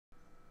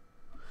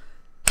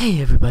Hey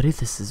everybody,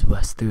 this is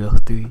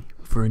West303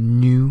 for a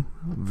new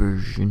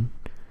version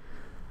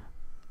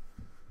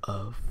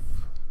of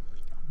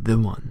the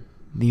one,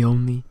 the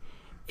only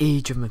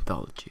Age of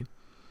Mythology.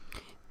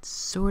 It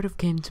sort of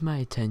came to my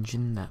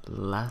attention that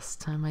last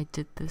time I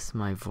did this,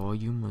 my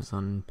volume was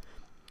on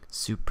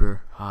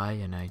super high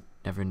and I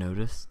never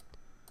noticed.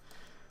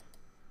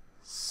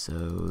 So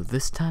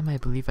this time I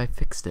believe I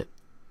fixed it.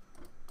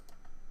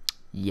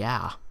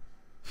 Yeah.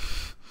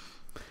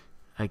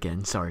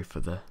 Again, sorry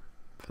for that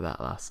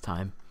last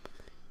time.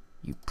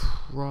 You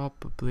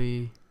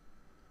probably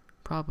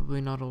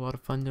not a lot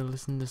of fun to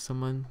listen to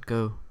someone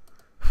go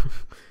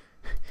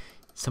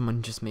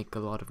someone just make a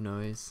lot of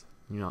noise,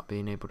 you not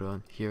being able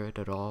to hear it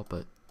at all,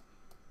 but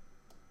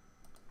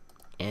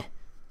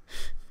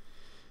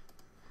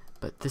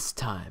but this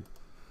time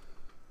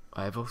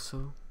it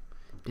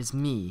is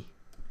me,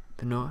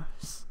 the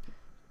Norse,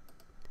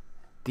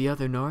 the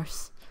other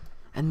Norse,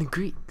 and the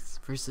Greeks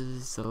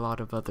versus a lot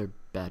of other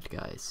bad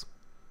guys.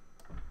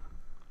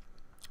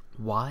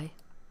 Why?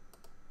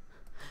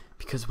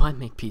 Because why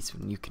make peace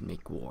when you can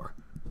make war?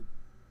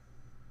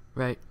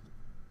 Right?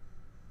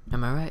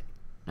 Am I right?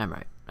 I'm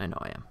right. I know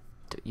I am.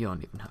 You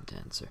don't even have to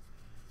answer.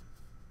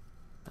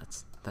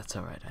 That's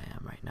how right I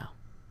am right now.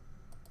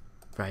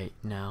 Right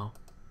now.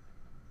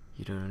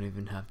 You don't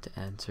even have to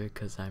answer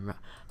because I'm right.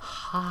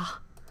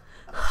 Ha!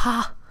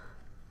 Ha!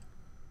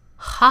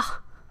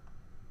 Ha!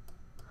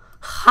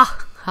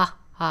 Ha! Ha!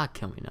 Ha!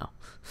 Kill me now.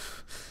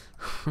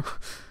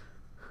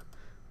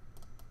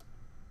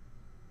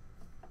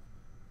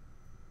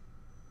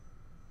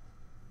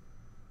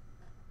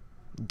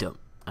 Don't,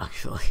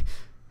 actually.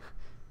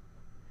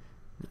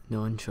 No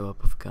one show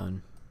up with a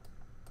gun.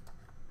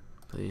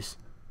 Please.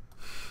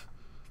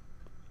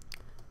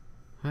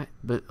 Alright,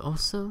 but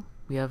also,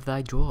 we have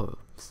thy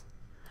dwarves.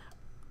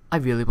 I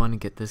really want to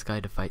get this guy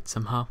to fight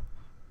somehow.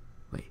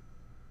 Wait.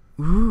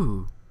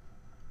 Ooh.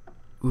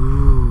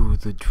 Ooh,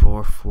 the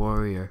dwarf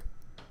warrior.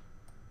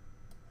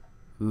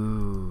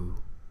 Ooh.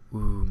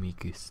 Ooh, me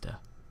gusta.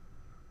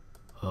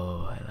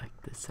 Oh, I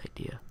like this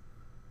idea.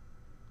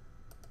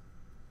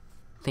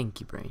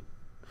 Thank you, brain.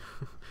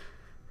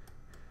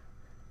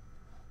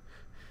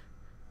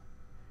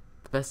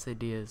 The best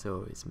idea is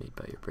always made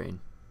by your brain.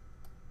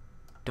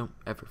 Don't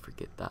ever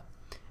forget that.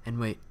 And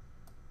wait.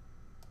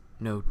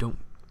 No, don't.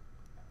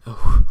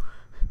 Oh.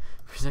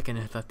 For a second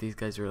I thought these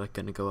guys were like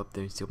gonna go up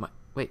there and steal my.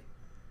 Wait.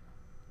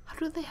 How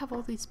do they have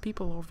all these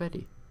people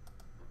already?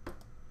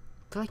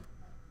 They're like.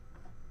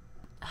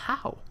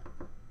 How?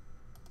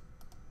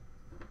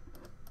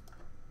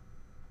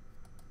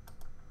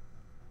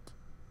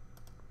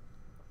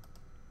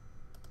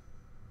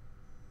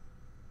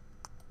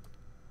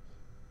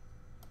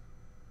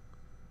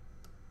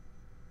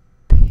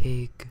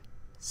 Pig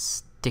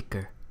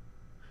sticker.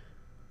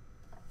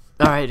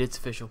 Alright, it's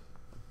official.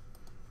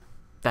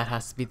 That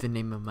has to be the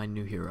name of my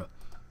new hero.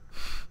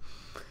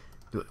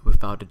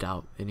 Without a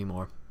doubt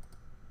anymore.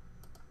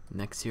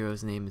 Next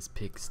hero's name is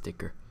Pig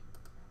Sticker.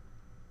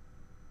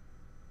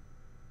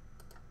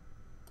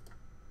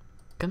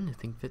 Come to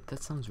think of it,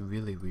 that sounds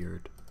really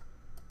weird.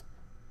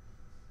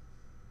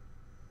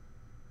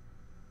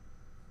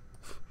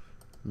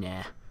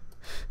 Nah.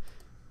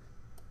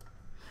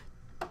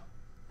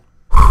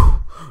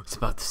 I was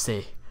about to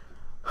say,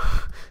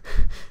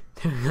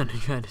 they're gonna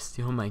try to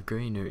steal my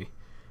granary.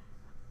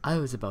 I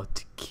was about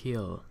to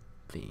kill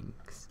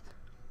things.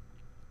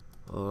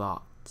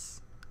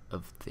 Lots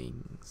of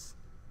things.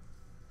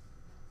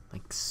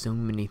 Like so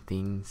many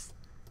things.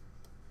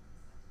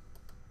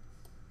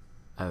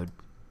 I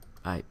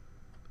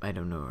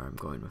don't know where I'm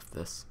going with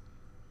this.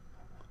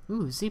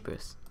 Ooh,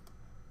 zebras.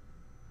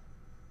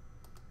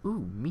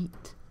 Ooh,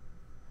 meat.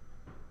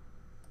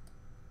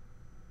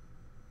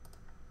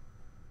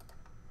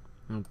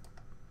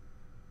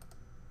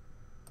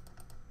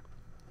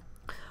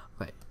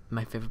 Right,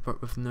 my favorite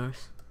part with the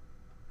Norse,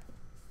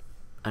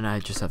 and I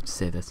just have to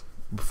say this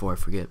before I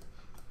forget.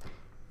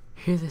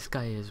 Here this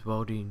guy is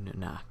welding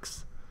an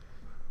axe,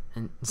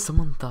 and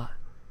someone thought,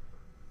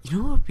 you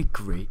know what would be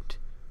great?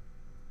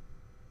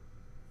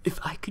 If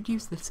I could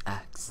use this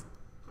axe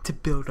to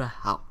build a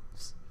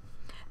house.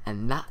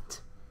 And that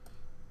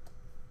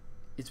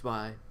is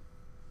why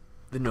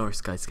the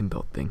Norse guys can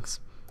build things.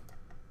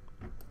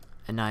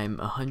 And I'm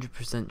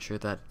 100% sure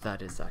that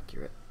that is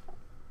accurate.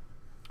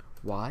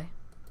 Why?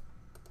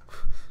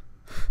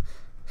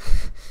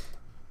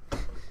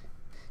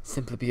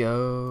 Simply be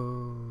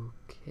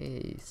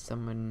okay.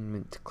 Someone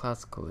went to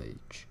classical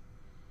age.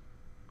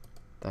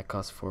 That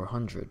cost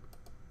 400.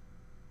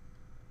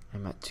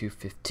 I'm at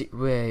 250.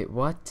 Wait,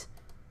 what?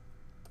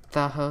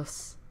 That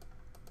house?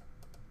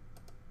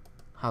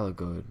 Hello,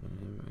 good.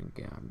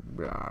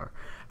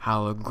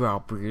 Hello,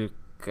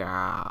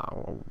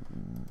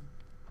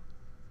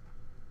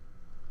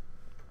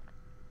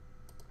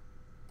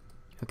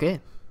 okay.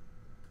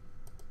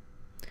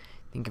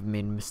 I think I've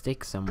made a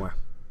mistake somewhere.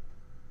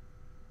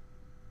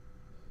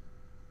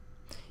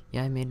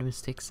 Yeah, I made a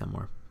mistake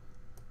somewhere.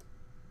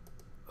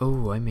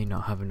 Oh, I may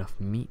not have enough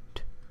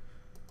meat.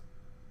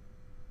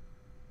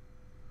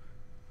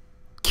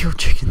 Kill Kill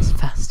chickens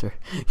faster.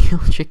 Kill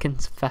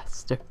chickens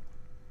faster.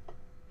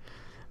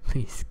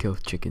 Please kill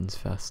chickens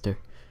faster.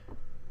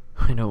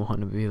 I don't want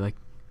to be like...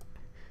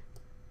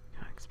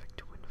 I expect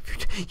to win the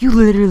future. You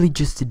literally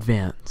just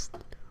advanced.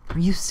 Are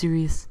you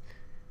serious?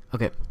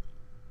 Okay.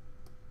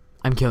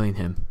 I'm killing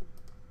him.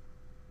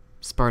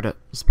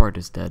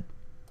 Sparta's dead.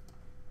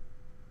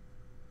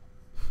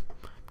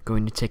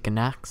 Going to take an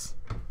axe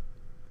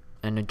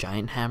and a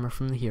giant hammer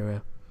from the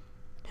hero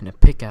and a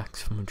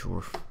pickaxe from a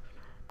dwarf.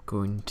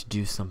 Going to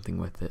do something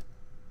with it.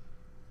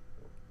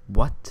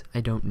 What?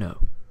 I don't know.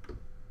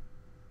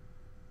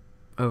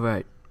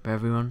 Alright,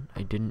 everyone,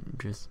 I didn't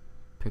just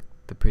pick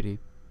the pretty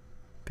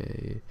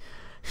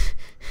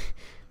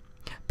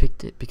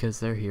picked it because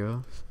they're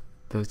heroes.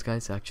 Those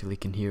guys actually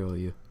can hero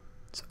you.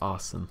 It's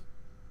awesome.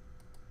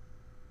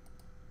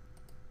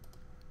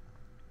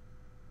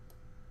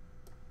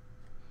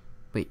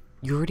 Wait,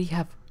 you already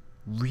have...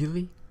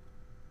 Really?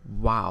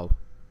 Wow.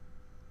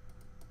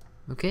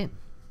 Okay.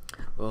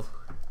 Well,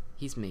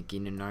 he's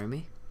making an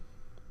army.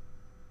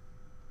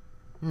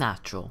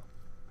 Natural.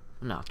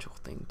 A natural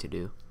thing to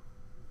do.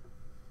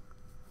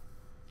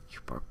 You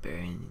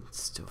barbarians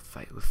still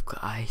fight with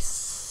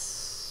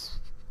ice.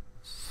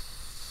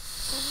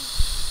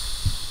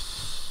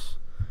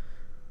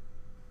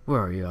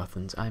 Where are you,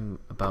 Athens? I'm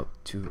about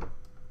to...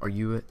 Are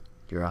you it?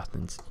 You're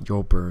Athens.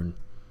 You'll burn.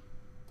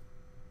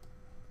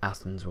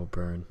 Athens will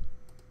burn.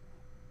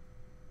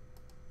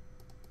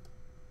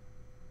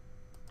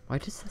 Why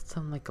does that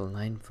sound like a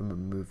line from a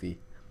movie?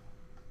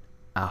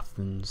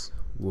 Athens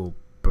will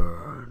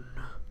burn.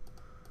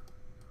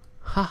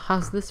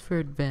 How's this for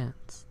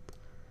advanced?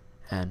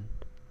 And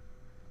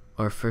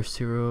our first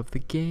hero of the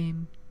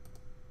game.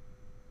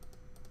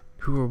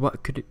 Who or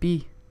what could it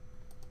be?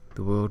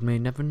 The world may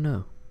never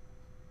know.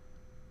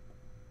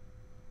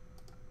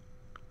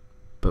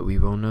 But we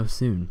will know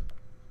soon.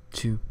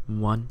 2,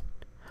 1.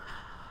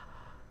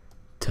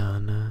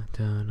 Dana,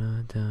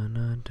 dana,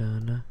 dana,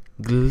 dana.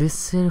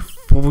 Glisser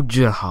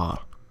Fulgahal.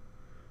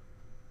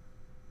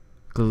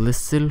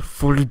 Glisser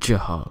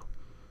Fulgahal.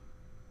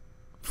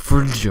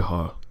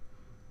 Fulgahal.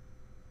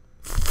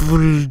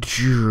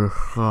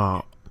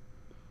 Fulgahal.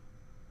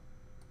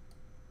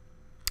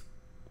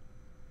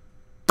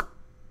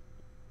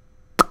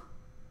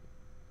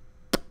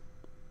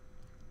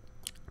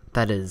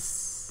 That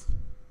is...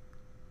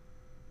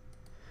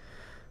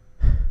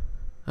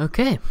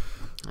 Okay.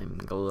 I'm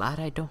glad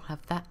I don't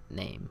have that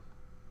name.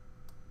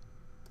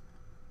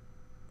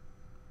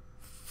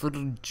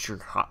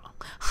 Fulgahal.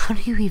 How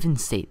do you even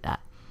say that?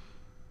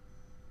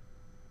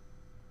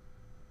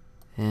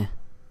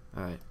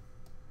 Alright.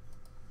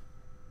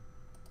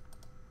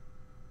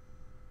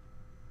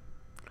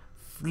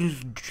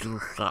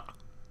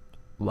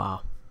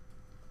 Wow.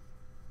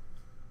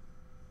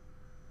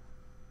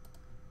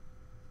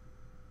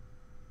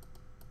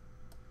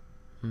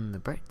 On the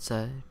bright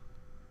side,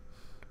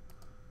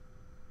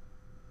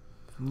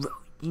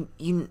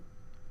 you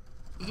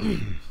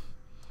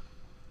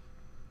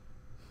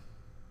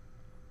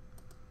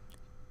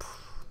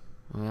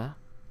yeah?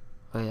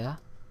 Oh yeah?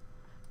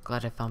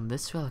 Glad I found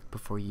this relic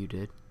before you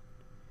did.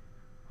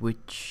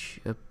 Which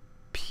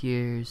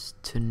appears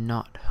to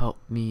not help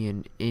me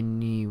in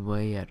any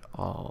way at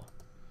all.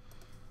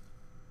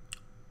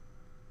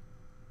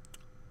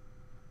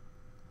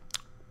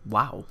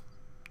 Wow.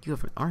 You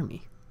have an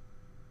army.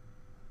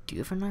 Do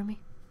you have an army?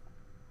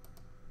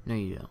 No,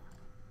 you don't.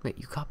 Wait,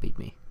 you copied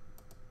me.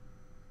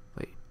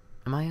 Wait,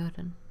 am I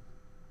Odin?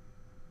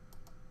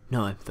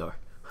 No, I'm Thor.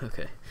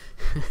 Okay.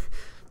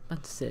 I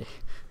was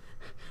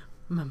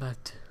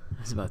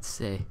about to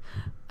say,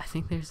 I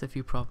think there's a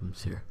few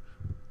problems here.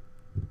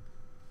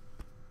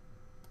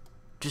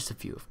 Just a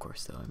few, of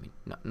course, though. I mean,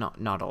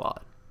 not a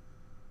lot.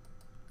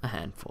 A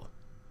handful.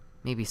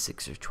 Maybe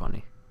 6 or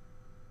 20.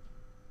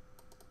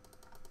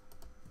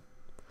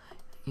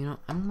 You know,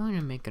 I'm going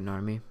to make an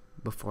army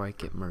before I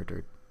get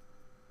murdered.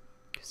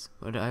 Because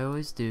what I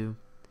always do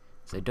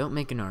is I don't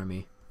make an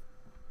army,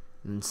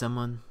 and then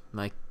someone,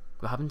 like,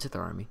 what happened to the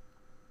army?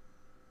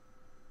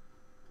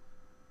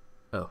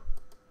 Oh.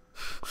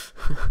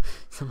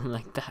 Someone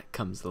like that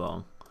comes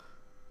along,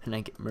 and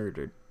I get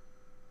murdered.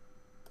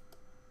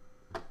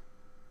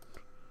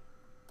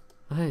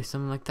 Oh, hey,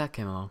 someone like that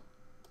came along.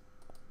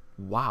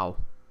 Wow.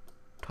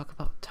 Talk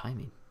about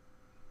timing.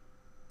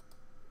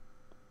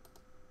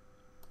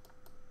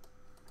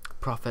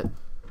 Prophet.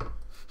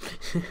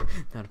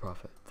 Not a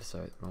prophet.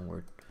 Sorry, wrong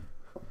word.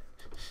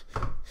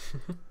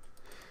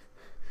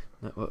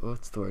 No,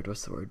 what's the word?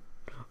 What's the word?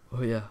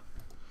 Oh yeah.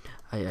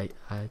 I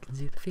can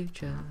see the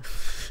future.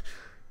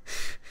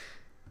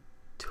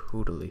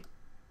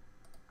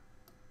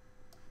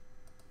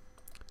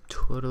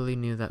 Totally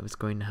knew that was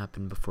going to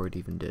happen before it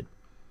even did.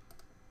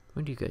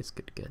 What do you guys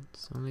get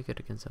against? Only good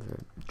against other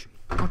infantry.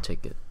 I'll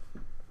take it.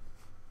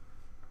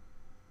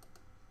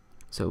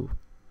 So,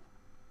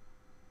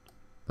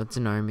 that's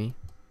an army.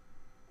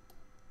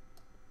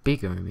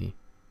 Big army.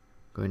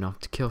 Going off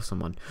to kill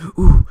someone.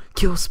 Ooh,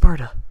 kill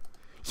Sparta.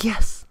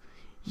 Yes.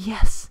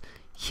 Yes.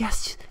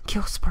 Yes.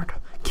 Kill Sparta.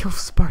 Kill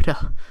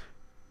Sparta.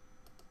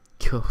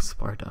 kill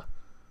Sparta.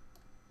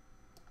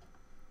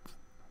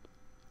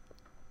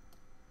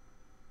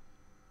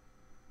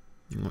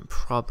 And it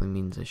probably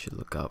means I should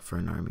look out for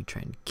an army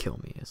trying to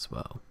kill me as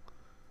well.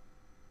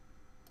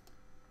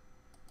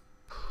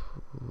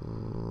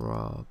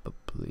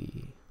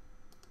 Probably.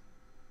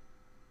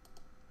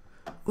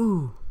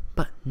 Ooh,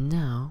 but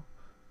now,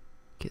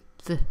 get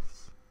this.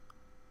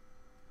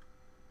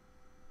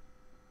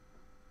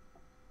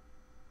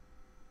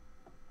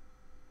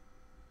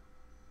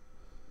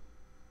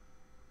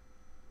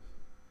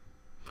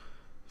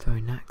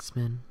 Throwing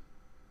axemen.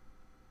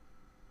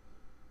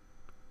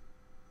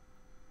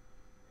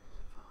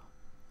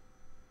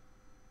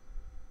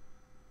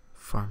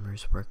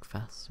 Farmers work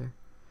faster.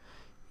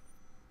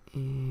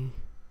 You're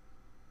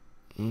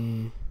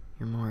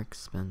more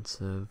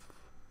expensive.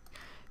 I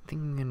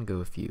think I'm gonna go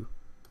with you.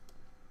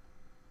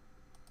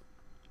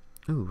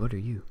 Ooh, what are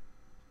you?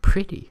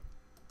 Pretty.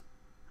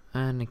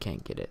 And I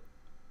can't get it.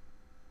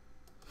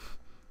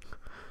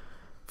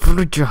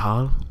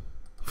 Virgil.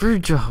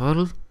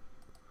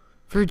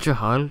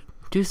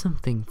 Do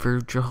something,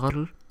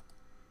 Virgil.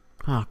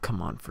 Oh,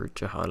 come on,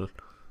 Virgil.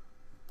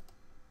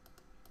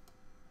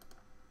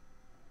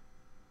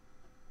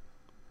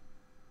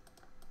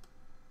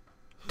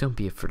 Don't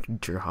be a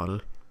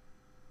Virgil.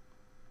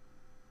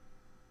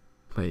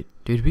 Wait,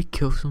 did we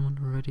kill someone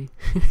already?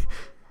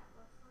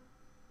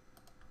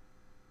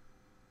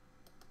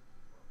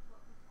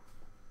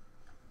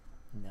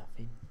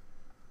 Nothing.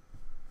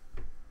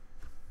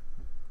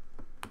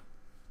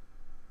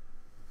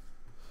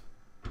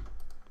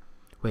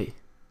 Wait,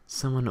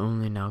 someone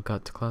only now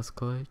got to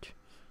classical age?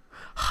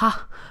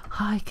 Ha!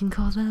 I can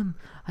call them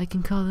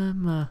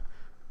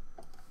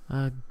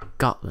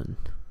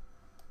Gotland.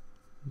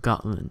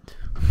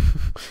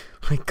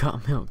 Like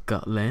got milk,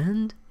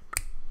 Gotland?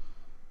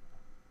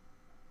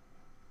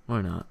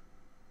 Or not.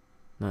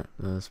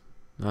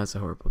 That's a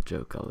horrible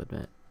joke, I'll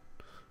admit.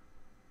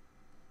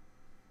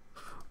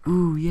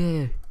 Ooh,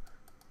 yeah.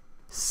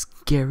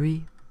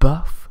 Scary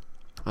buff.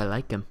 I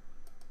like him.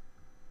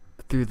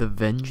 Through the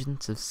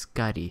vengeance of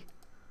Scotty.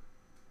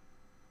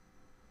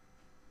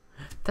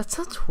 That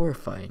sounds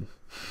horrifying.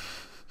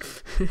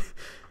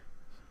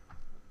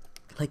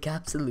 Like,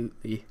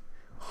 absolutely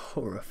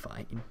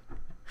horrifying.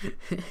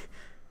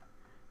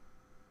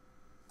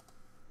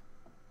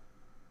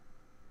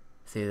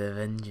 Through the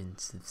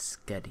vengeance of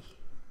Scuddy,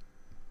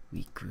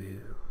 we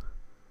grew.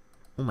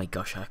 Oh my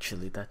gosh,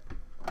 actually, that...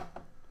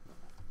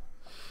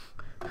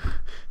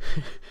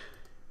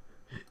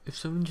 If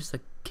someone just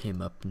like came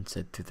up and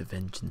said, through the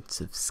vengeance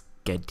of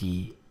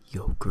Scuddy,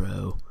 you'll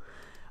grow,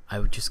 I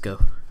would just go...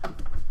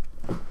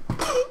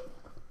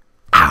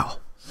 Ow!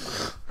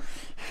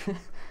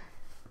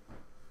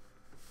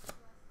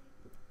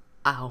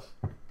 Ow.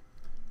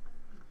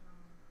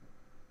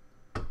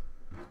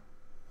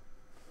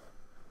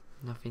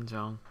 Nothing's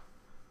wrong.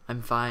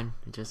 I'm fine.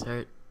 It just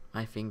hurt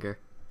my finger.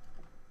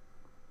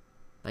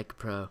 Like a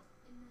pro.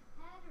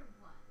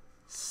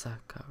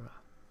 Sakura.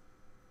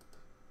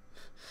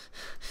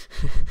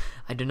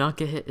 I did not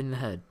get hit in the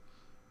head.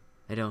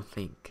 I don't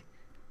think.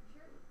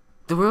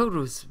 The world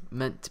was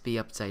meant to be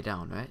upside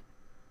down, right?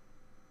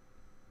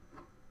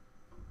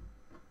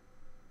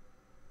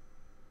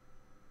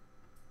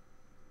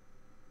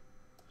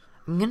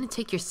 I'm gonna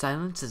take your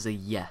silence as a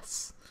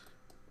yes.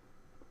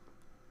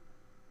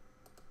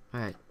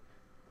 Alright.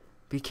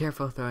 Be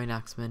careful throwing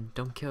axemen.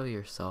 Don't kill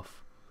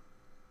yourself.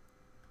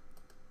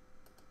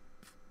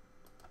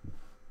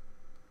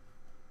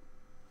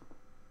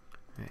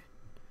 Alright.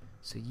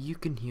 So you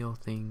can heal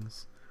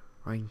things,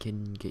 or I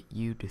can get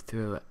you to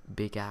throw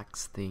big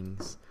axe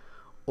things,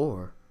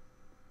 or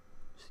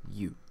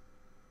you.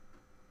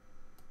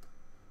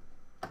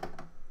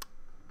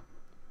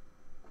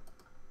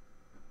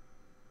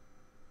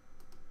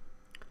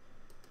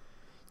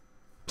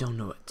 Don't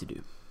know what to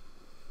do.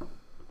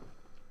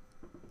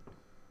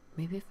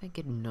 Maybe if I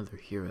get another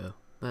hero,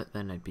 but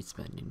then I'd be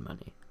spending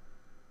money.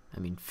 I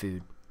mean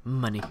food.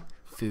 Money.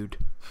 Food.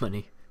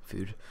 Money.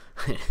 Food.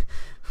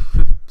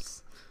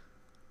 Oops.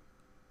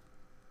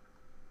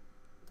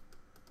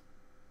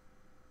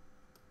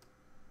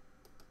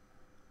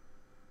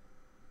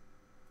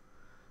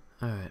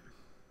 Alright.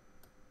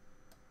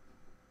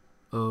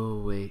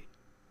 Oh, wait.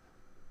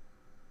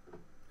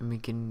 I'm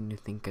beginning to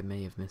think I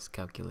may have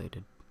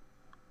miscalculated.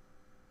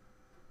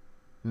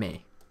 I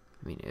mean,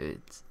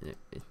 it's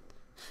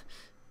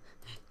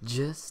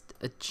just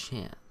a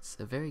chance.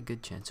 A very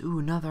good chance. Ooh,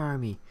 another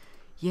army.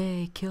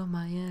 Yay, kill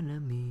my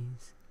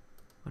enemies.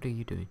 What are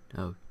you doing?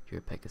 Oh, you're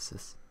a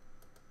Pegasus.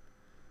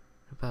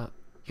 What about...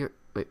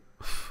 Wait.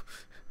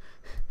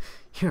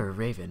 You're a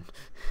raven.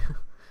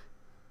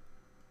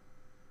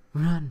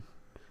 Run.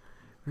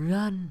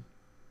 Run.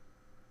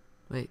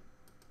 Wait.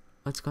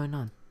 What's going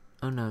on?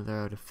 Oh no, they're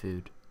out of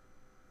food.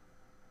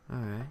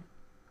 Alright.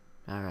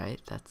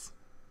 Alright, that's...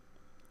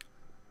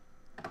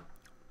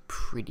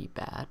 pretty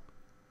bad.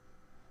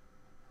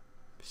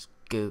 There's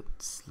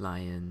goats,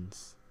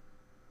 lions,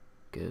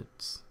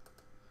 goats.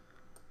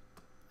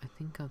 I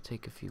think I'll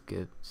take a few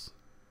goats.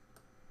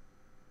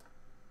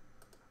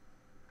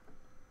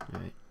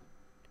 Alright.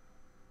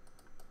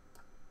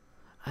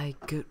 I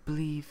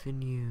believe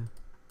in you.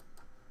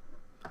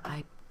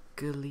 I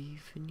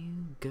believe in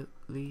you.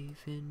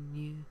 Believe in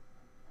you.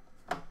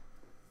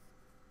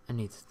 I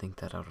need to think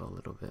that out a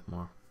little bit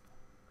more.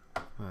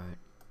 Alright.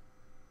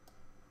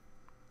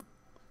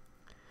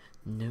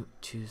 Note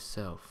to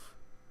self.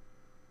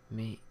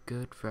 Make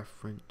good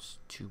reference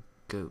to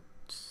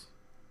goats.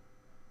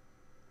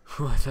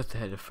 I thought they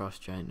had a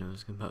frost giant. I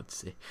was about to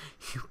say,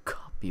 you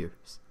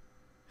copiers.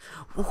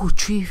 Oh,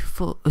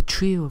 a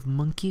trio of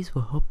monkeys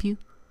will help you.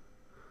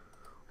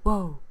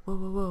 Whoa, whoa,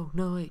 whoa, whoa!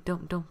 No, wait,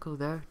 don't go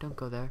there. Don't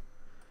go there.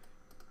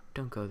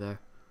 Don't go there.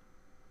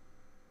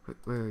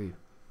 Where are you?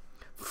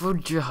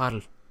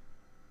 Fujihal!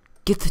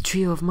 Get the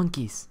trio of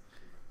monkeys.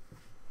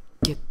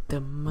 Get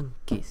the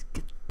monkeys.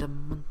 Get the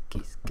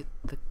monkeys. Get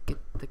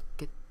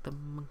the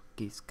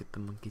monkeys. Get the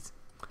monkeys.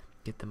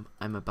 Get them.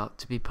 I'm about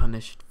to be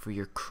punished for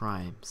your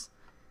crimes.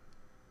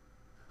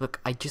 Look,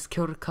 I just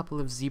killed a couple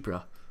of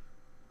zebra.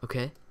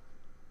 Okay?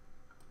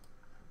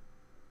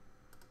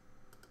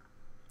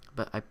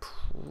 But I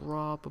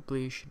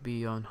probably should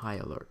be on high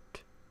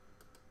alert.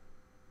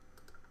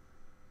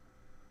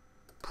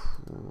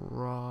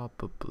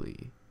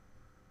 Probably.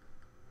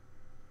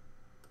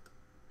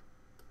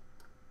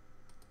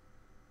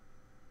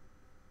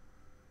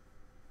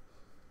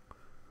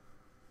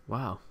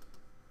 Wow.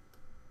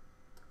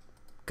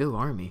 Go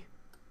Army.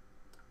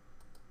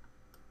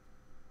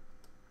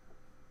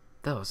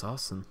 That was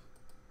awesome.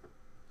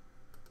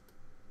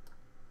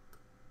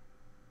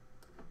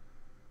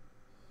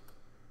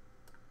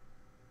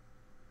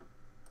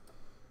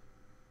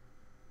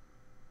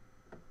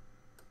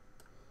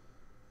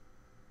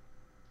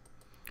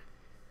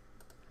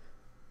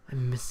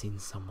 I'm missing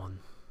someone.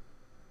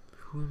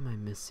 Who am I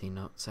missing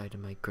outside of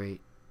my great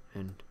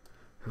and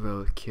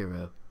heroic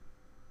hero?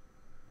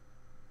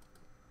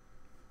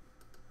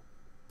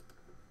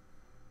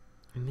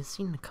 I'm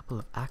missing a couple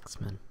of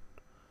axemen.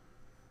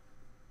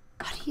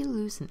 How do you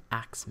lose an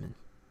axeman?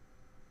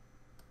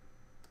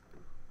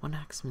 One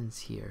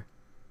axeman's here.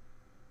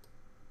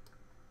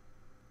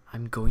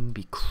 I'm going to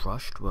be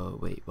crushed? Whoa,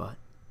 wait, what?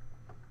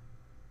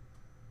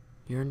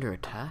 You're under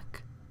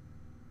attack?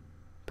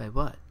 By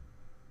what?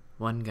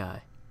 One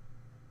guy.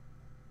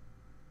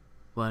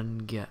 One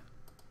guy.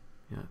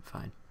 Yeah,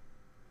 fine.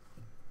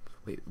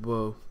 Wait,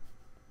 whoa.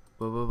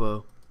 Whoa, whoa,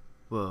 whoa.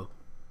 Whoa.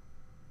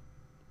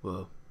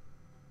 Whoa.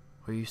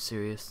 Are you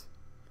serious?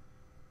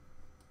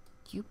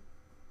 You.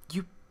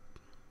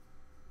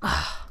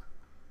 Ah.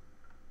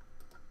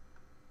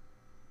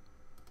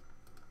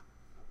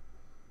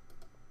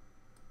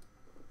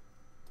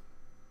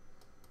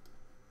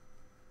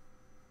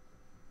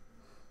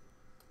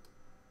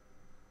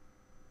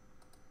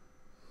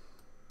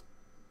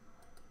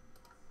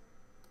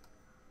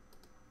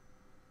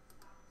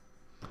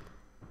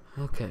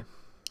 Okay,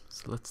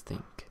 so let's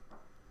think.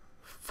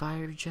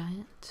 Fire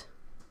giant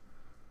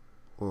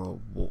or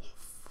a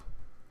wolf?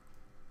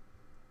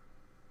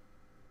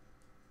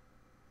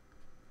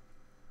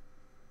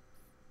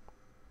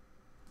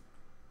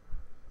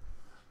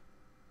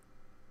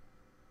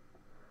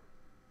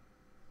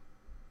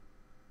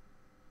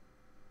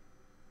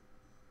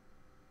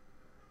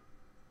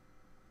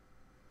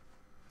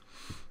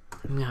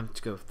 I'm gonna have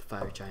to go with the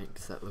fire giant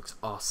because that looks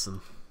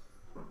awesome.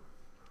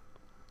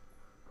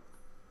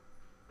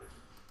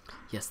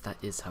 Yes, that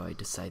is how I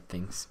decide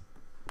things.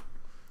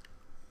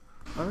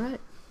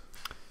 Alright.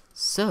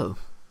 So,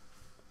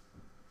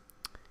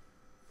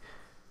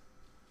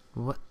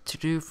 what to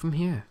do from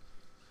here?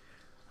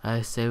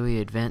 I say we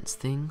advance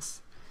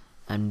things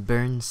and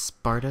burn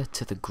Sparta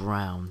to the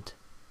ground.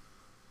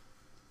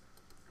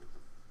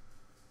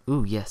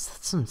 Ooh, yes,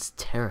 that sounds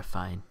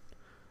terrifying.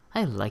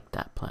 I like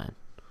that plan.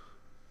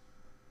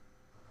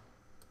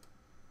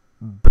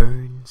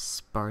 Burn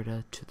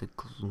Sparta to the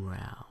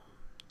ground.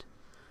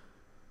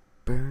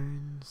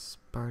 Burn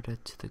Sparta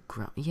to the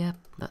ground. Yep,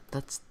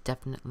 that's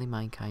definitely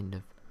my kind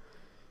of...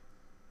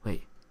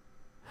 Wait.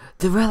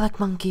 The relic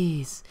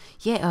monkeys!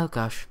 Yeah, oh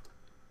gosh.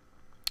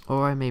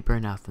 Or I may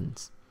burn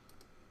Athens.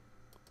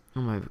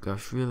 Oh my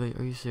gosh, really?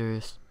 Are you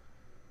serious?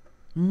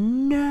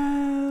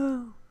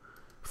 No!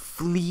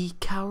 Flee,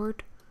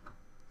 coward?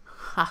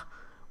 Ha!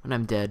 When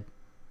I'm dead.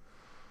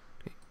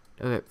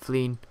 Okay,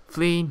 fleeing.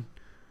 Fleeing!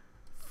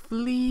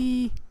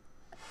 Flee!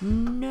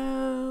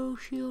 No,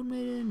 shield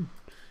maiden!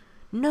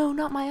 No,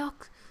 not my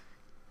ox!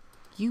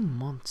 You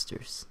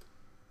monsters.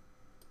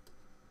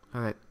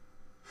 Alright.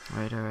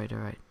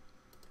 Alright.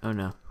 Oh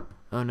no.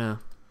 Oh no.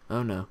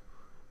 Oh no.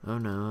 Oh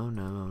no, oh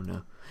no, oh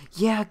no.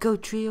 Yeah, go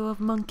trio of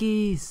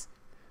monkeys!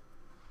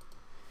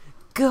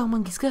 Go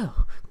monkeys go!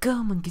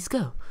 Go monkeys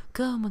go!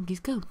 Go monkeys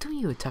go! Don't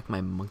you attack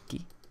my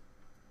monkey.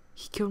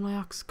 He killed my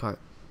ox cart.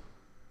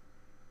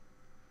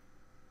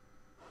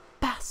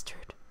 Bastard!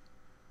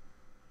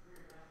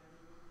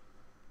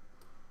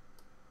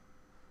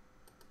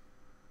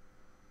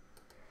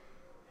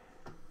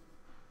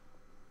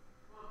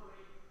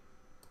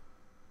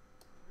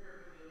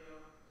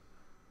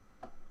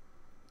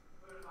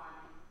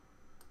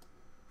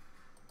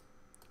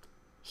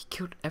 He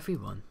killed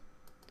everyone.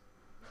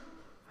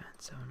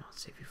 So I'll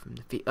save you from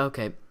defeat.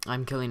 Okay,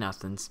 I'm killing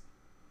Athens.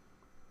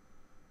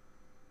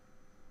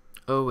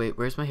 Oh wait,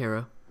 where's my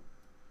hero?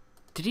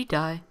 Did he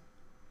die?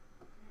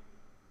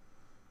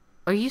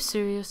 Are you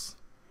serious?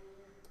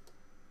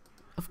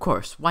 Of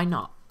course, why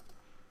not?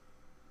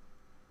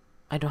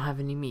 I don't have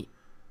any meat.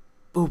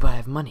 Ooh, but I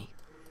have money.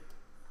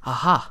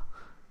 Aha!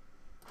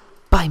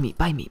 Buy me,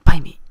 buy me, buy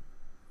me.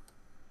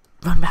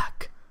 Run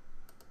back.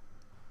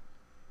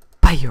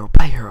 Buy hero,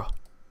 buy hero.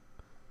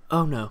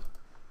 Oh no.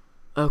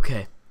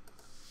 Okay.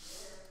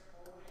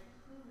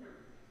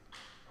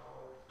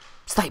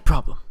 Slight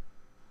problem.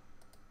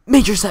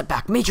 Major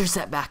setback, major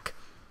setback.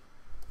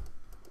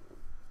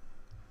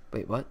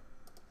 Wait, what?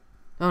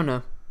 Oh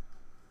no.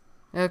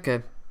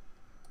 Okay.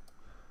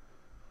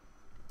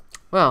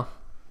 Well,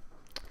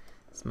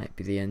 this might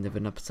be the end of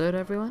an episode,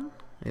 everyone.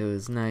 It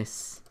was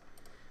nice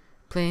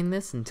playing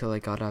this until I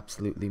got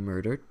absolutely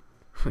murdered,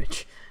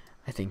 which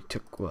I think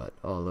took, what,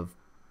 all of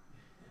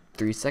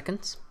 3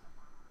 seconds?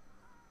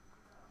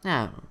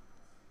 I don't know.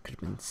 Could have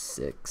been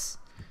 6.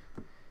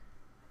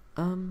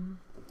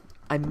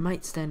 I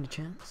might stand a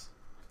chance.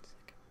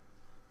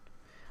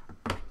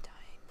 I'm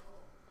dying.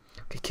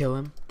 Okay, kill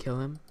him,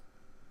 kill him.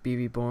 Be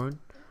reborn.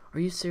 Are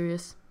you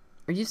serious?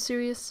 Are you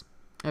serious?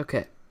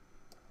 Okay.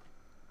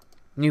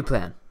 New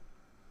plan.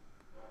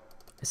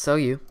 I sell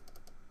you.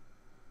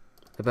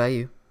 I buy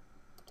you.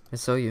 I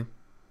sell you.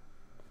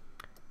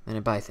 Then I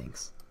buy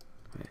things.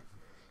 Okay.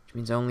 Which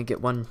means I only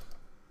get one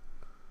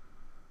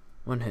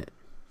hit.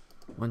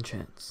 One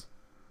chance.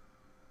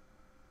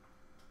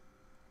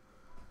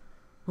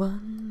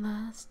 One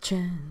last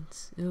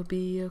chance. It'll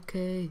be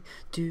okay.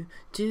 Do.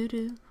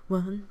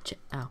 One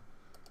chance. Ow.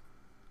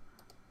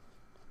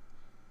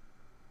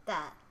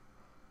 That.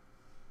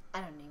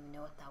 I don't even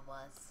know what that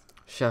was.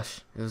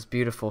 Shush. It was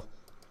beautiful.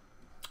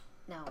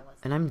 No, it wasn't.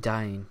 And I'm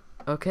dying.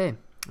 Okay.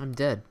 I'm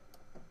dead.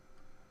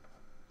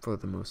 For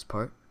the most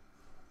part.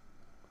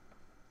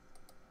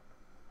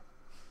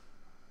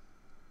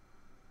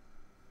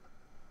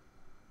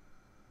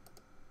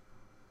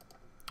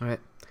 Alright.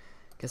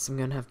 Guess I'm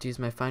gonna have to use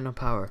my final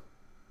power.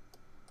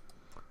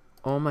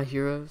 All my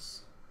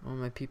heroes, all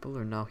my people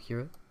are now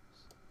heroes.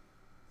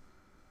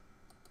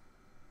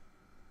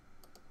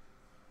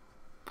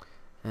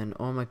 And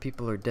all my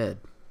people are dead.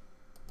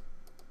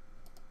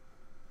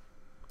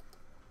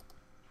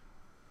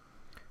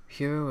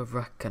 Hero of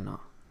Rakana.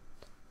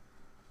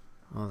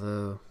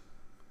 Although,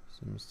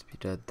 seems to be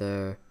dead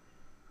there.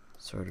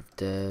 Sort of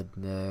dead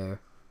there.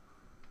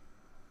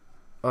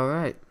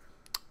 Alright.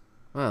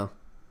 Well.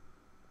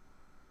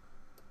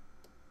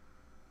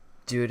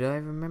 Did I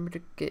remember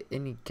to get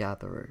any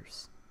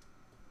gatherers?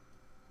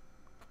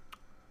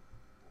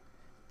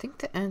 I think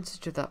the answer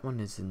to that one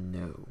is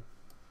no.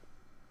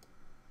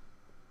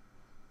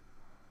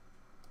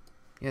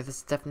 Yeah,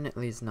 this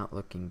definitely is not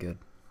looking good.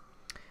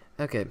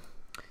 Okay,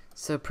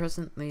 so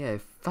presently I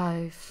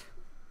have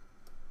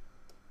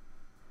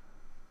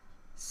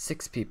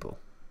 6 people.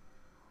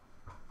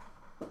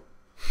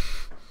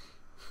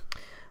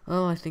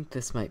 Well, I think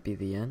this might be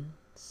the end,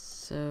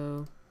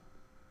 so...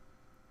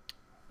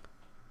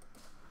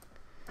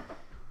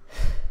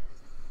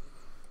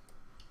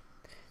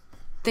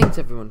 Thanks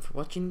everyone for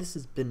watching. This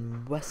has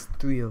been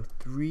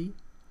West303,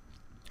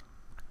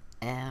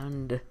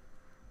 and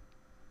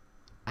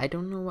I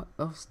don't know what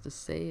else to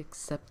say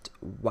except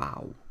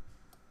wow.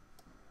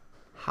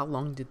 How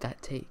long did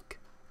that take?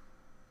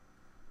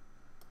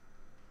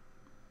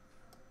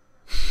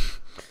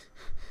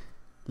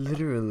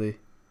 Literally,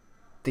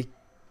 they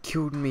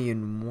killed me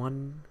in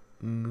one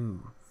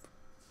move.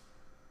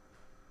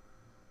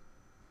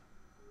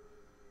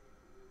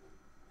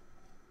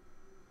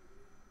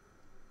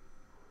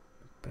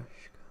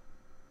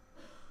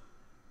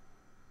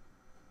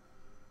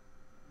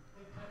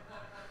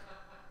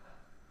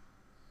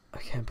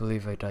 I can't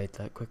believe I died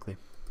that quickly.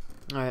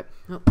 Alright,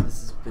 well,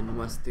 this has been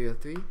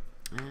West303,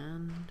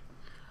 and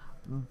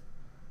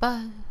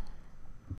bye.